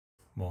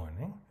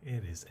morning.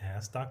 It is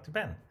Ask Dr.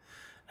 Ben.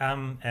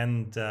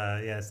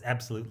 Yes,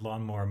 absolute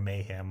lawnmower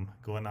mayhem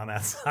going on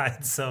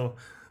outside. So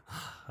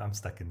I'm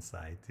stuck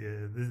inside.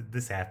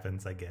 This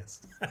happens, I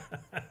guess.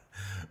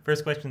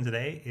 First question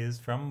today is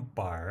from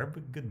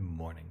Barb. Good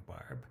morning,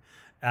 Barb.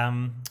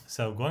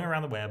 So going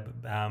around the web.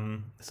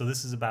 So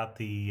this is about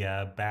the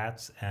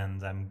bats,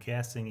 and I'm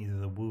guessing either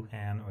the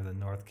Wuhan or the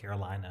North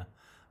Carolina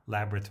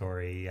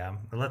laboratory.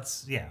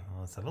 Let's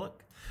have a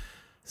look.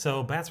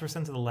 So bats were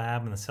sent to the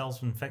lab, and the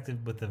cells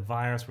infected with the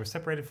virus were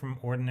separated from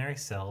ordinary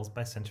cells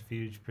by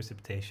centrifuge,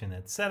 precipitation,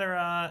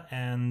 etc.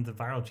 And the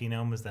viral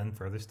genome was then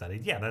further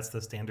studied. Yeah, that's the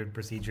standard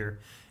procedure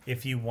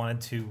if you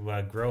wanted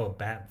to grow a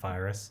bat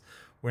virus.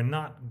 We're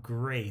not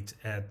great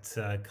at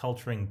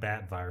culturing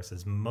bat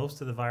viruses.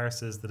 Most of the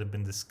viruses that have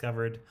been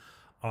discovered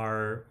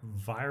are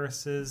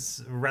virus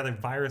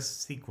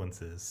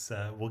sequences.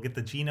 We'll get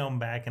the genome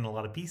back in a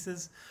lot of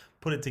pieces,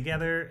 put it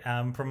together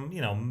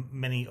from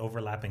many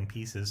overlapping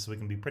pieces, so we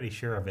can be pretty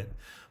sure of it.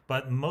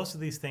 But most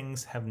of these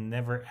things have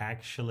never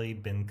actually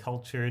been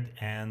cultured,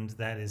 and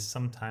that is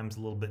sometimes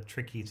a little bit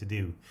tricky to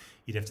do.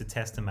 You'd have to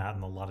test them out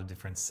in a lot of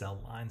different cell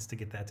lines to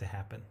get that to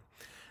happen.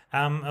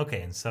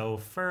 Okay, and so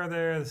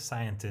further, the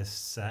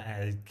scientists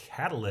added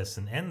catalysts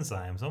and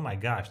enzymes, oh my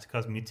gosh, to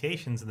cause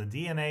mutations in the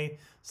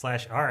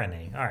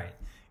DNA/RNA. All right,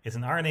 it's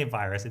an RNA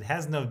virus. It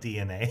has no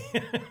DNA.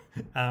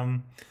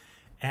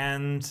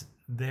 And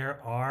there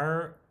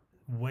are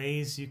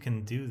ways you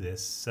can do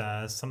this.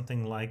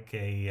 Something like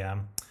a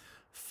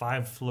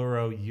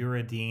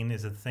 5-fluorouridine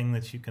is a thing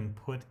that you can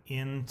put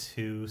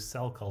into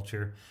cell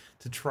culture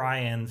to try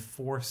and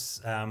force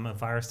a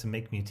virus to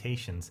make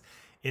mutations.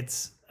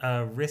 It's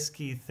a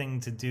risky thing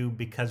to do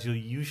because you'll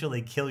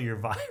usually kill your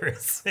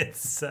virus.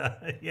 Tests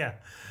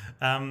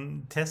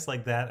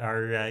like that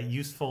are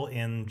useful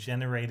in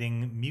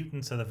generating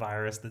mutants of the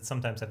virus that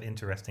sometimes have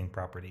interesting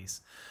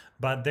properties.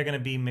 But they're going to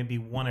be maybe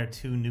 1 or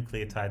 2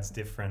 nucleotides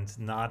different,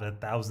 not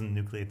 1,000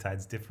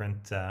 nucleotides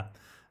different, the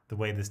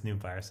way this new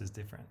virus is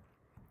different.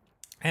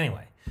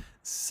 Anyway,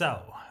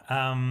 so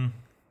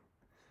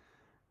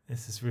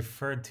this is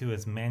referred to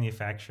as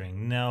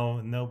manufacturing. No,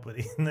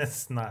 nobody,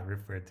 that's not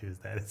referred to as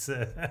that. It's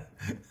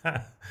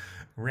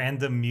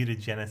random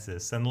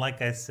mutagenesis. And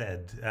like I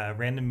said,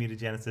 random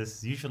mutagenesis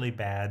is usually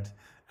bad.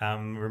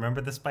 Remember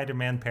the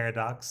Spider-Man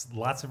paradox?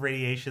 Lots of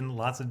radiation,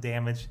 lots of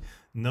damage.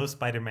 No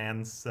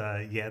Spider-Mans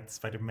yet.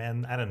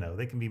 Spider-Man, I don't know.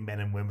 They can be men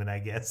and women, I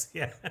guess.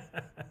 Yeah,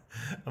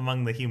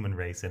 among the human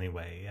race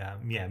anyway.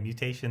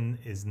 Mutation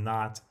is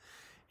not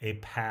a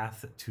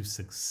path to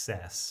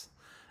success.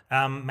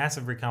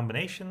 Massive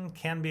recombination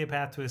can be a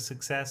path to a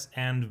success,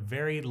 and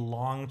very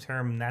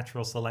long-term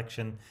natural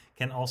selection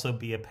can also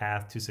be a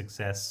path to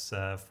success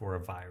for a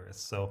virus.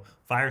 So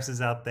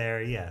viruses out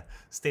there,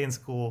 stay in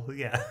school,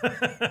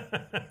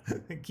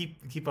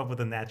 keep up with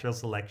the natural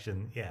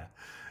selection,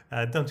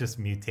 don't just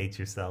mutate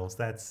yourselves.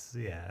 That's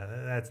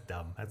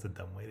dumb. That's a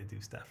dumb way to do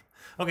stuff.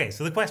 Okay,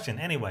 so the question,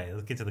 anyway,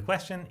 let's get to the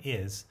question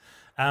is,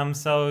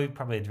 so you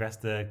probably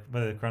addressed whether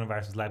the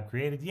coronavirus is lab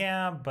created.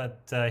 Yeah,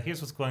 but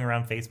here's what's going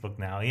around Facebook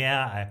now.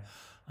 Yeah,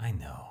 I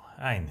know.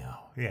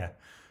 Yeah,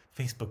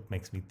 Facebook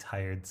makes me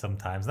tired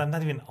sometimes. I'm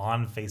not even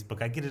on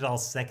Facebook. I get it all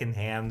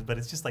secondhand, but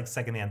it's just like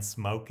secondhand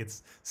smoke.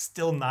 It's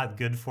still not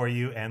good for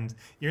you, and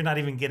you're not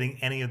even getting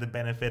any of the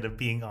benefit of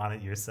being on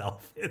it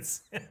yourself.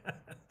 It's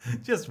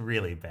just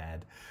really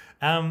bad.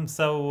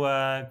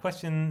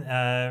 Question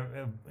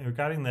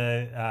regarding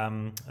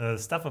the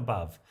stuff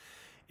above.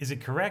 Is it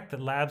correct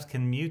that labs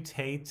can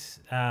mutate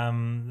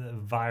the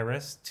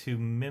virus to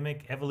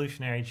mimic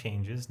evolutionary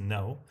changes?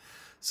 No.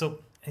 So,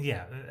 all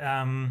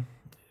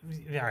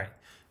right.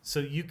 So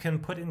you can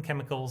put in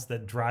chemicals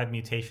that drive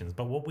mutations,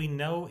 but what we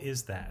know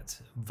is that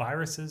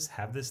viruses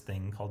have this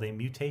thing called a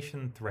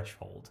mutation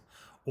threshold,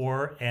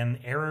 or an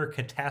error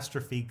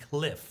catastrophe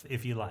cliff,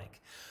 if you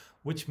like,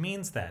 which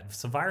means that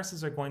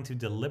viruses are going to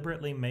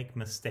deliberately make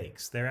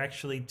mistakes. They're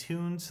actually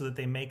tuned so that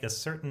they make a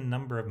certain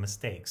number of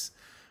mistakes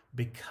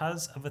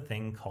because of a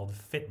thing called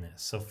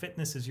fitness. So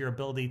fitness is your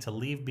ability to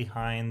leave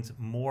behind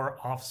more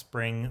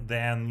offspring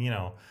than,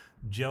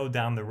 Joe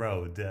down the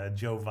road,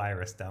 Joe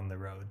virus down the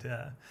road.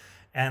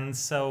 And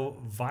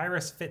so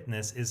virus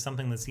fitness is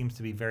something that seems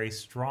to be very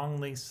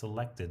strongly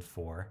selected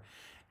for.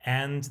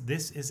 And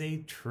this is a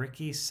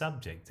tricky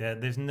subject.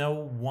 There's no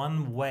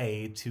one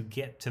way to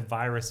get to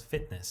virus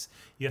fitness.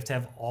 You have to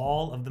have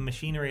all of the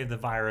machinery of the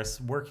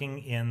virus working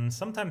in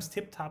sometimes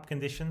tip-top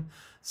condition,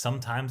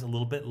 sometimes a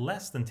little bit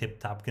less than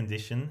tip-top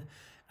condition,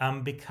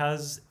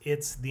 because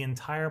it's the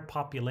entire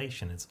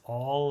population. It's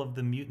all of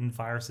the mutant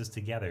viruses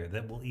together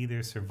that will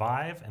either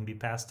survive and be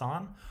passed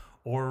on,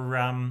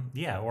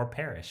 or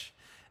perish.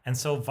 And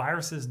so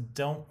viruses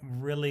don't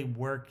really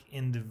work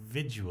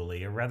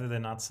individually, or rather they're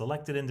not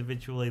selected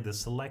individually. The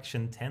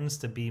selection tends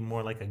to be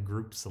more like a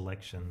group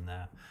selection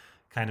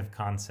kind of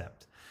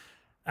concept.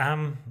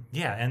 And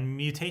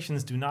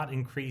mutations do not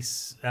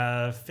increase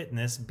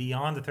fitness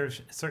beyond a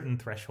certain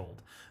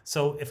threshold.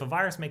 So if a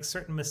virus makes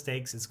certain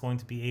mistakes, it's going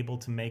to be able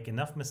to make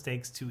enough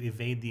mistakes to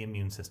evade the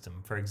immune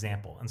system, for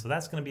example. And so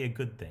that's going to be a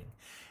good thing.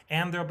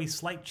 And there'll be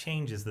slight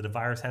changes that a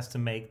virus has to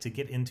make to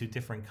get into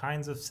different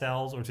kinds of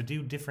cells or to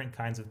do different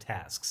kinds of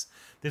tasks.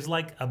 There's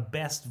like a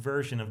best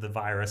version of the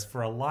virus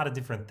for a lot of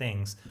different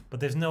things, but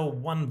there's no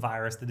one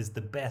virus that is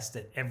the best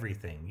at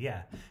everything.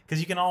 Yeah, because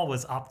you can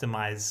always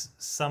optimize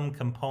some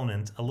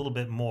component a little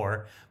bit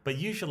more, but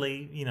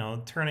usually, you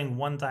know, turning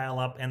one dial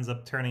up ends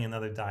up turning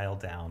another dial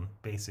down,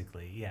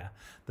 basically. Yeah,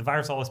 the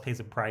virus always pays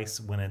a price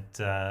when it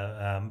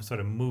sort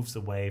of moves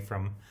away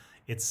from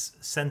its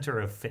center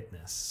of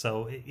fitness.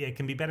 So it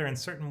can be better in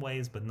certain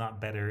ways, but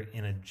not better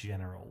in a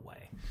general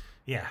way.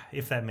 Yeah,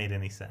 if that made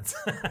any sense.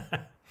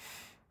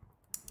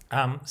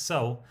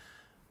 So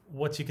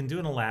what you can do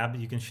in a lab,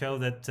 you can show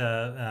that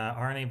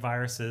RNA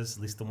viruses,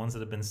 at least the ones that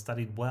have been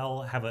studied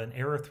well, have an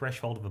error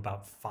threshold of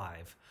about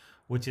 5,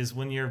 which is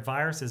when your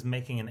virus is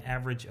making an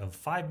average of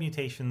 5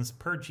 mutations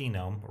per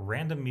genome,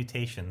 random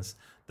mutations,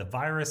 the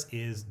virus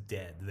is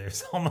dead.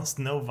 There's almost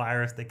no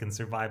virus that can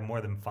survive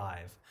more than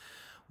 5.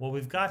 What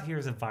we've got here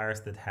is a virus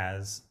that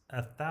has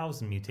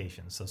 1,000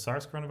 mutations. So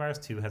SARS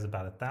coronavirus 2 has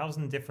about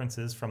 1,000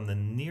 differences from the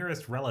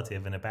nearest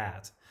relative in a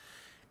bat.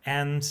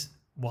 And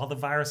while the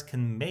virus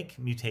can make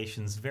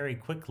mutations very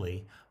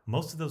quickly,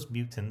 most of those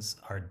mutants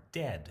are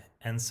dead.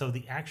 And so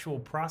the actual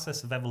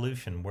process of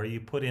evolution, where you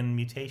put in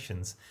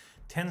mutations,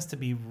 tends to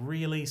be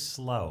really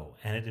slow,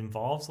 and it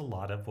involves a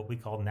lot of what we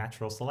call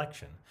natural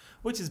selection,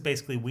 which is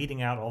basically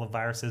weeding out all the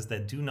viruses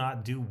that do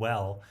not do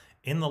well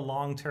in the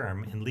long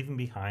term and leaving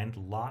behind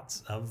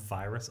lots of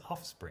virus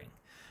offspring.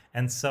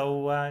 And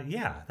so,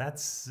 yeah,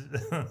 that's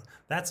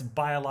that's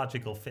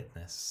biological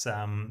fitness.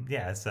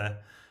 Yeah, it's a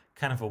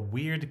kind of a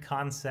weird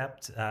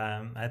concept.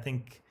 I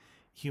think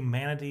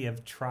humanity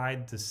have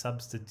tried to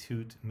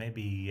substitute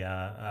maybe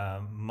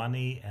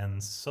money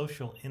and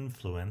social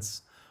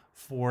influence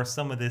for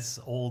some of this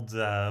old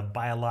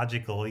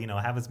biological, you know,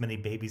 have as many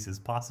babies as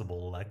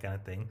possible, that kind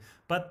of thing.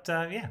 But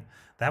yeah,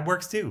 that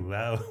works too.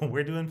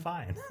 We're doing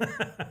fine.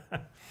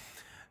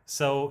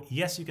 So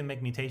yes, you can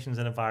make mutations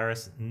in a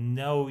virus.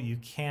 No, you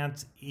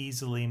can't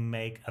easily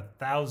make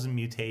 1,000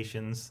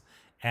 mutations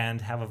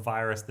and have a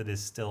virus that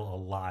is still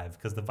alive,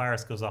 because the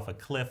virus goes off a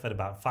cliff at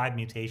about 5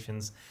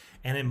 mutations,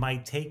 and it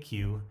might take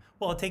you,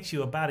 well, it takes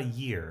you about a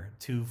year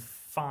to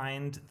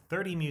find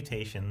 30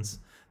 mutations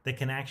that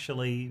can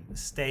actually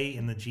stay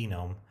in the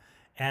genome.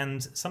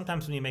 And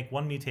sometimes when you make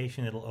one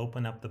mutation, it'll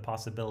open up the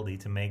possibility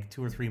to make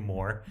 2 or 3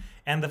 more.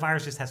 And the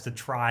virus just has to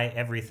try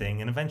everything.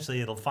 And eventually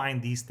it'll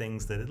find these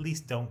things that at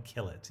least don't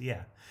kill it.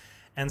 Yeah.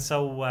 And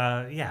so,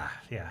 yeah,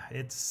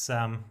 it's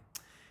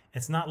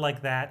not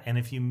like that. And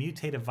if you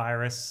mutate a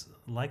virus,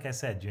 like I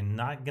said, you're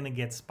not going to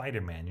get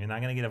Spider-Man. You're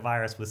not going to get a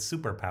virus with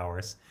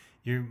superpowers.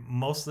 You're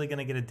mostly going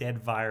to get a dead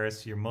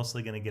virus. You're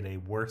mostly going to get a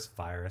worse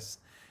virus.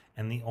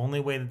 And the only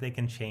way that they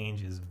can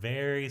change is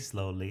very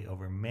slowly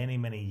over many,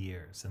 many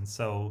years. And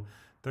so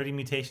 30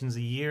 mutations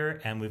a year,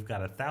 and we've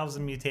got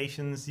 1,000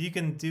 mutations. You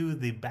can do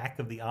the back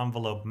of the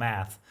envelope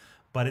math,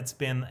 but it's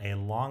been a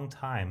long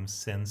time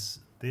since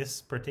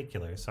this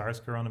particular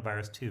SARS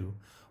coronavirus 2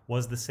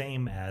 was the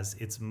same as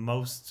its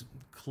most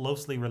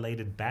closely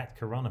related bat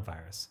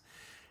coronavirus.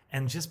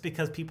 And just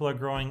because people are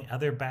growing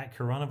other bat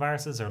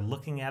coronaviruses or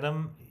looking at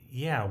them,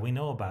 yeah, we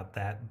know about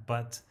that,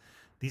 but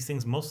these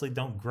things mostly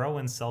don't grow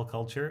in cell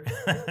culture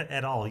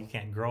at all. You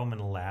can't grow them in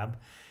a lab.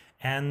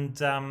 And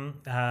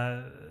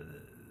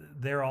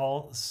they're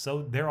all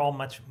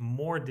much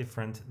more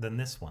different than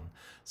this one.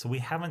 So we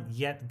haven't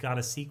yet got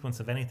a sequence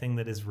of anything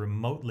that is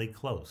remotely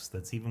close,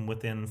 that's even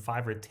within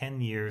 5 or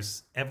 10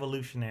 years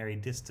evolutionary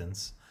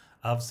distance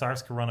of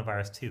SARS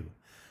coronavirus 2.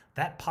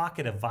 That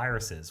pocket of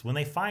viruses, when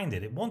they find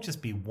it, it won't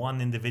just be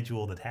one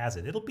individual that has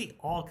it. It'll be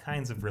all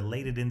kinds of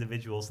related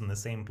individuals in the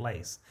same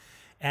place.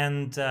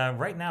 And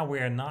right now we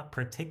are not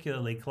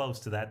particularly close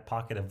to that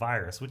pocket of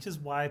virus, which is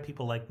why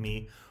people like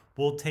me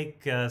will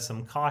take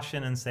some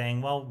caution in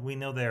saying, well, we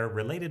know there are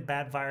related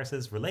bat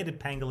viruses, related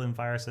pangolin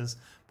viruses,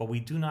 but we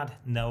do not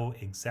know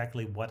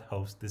exactly what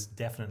host this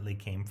definitely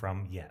came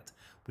from yet.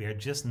 We are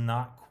just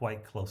not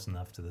quite close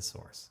enough to the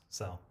source.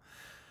 So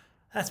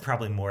that's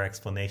probably more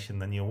explanation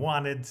than you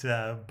wanted,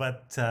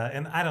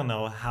 and I don't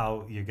know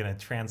how you're going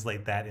to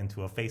translate that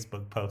into a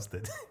Facebook post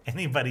that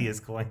anybody is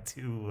going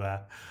to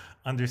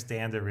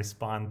understand or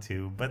respond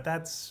to, but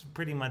that's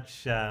pretty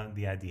much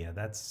the idea.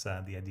 That's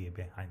the idea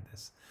behind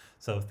this.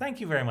 So thank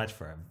you very much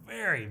for a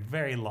very,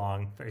 very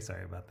long, very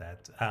sorry about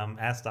that,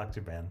 Ask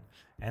Dr. Ben,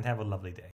 and have a lovely day.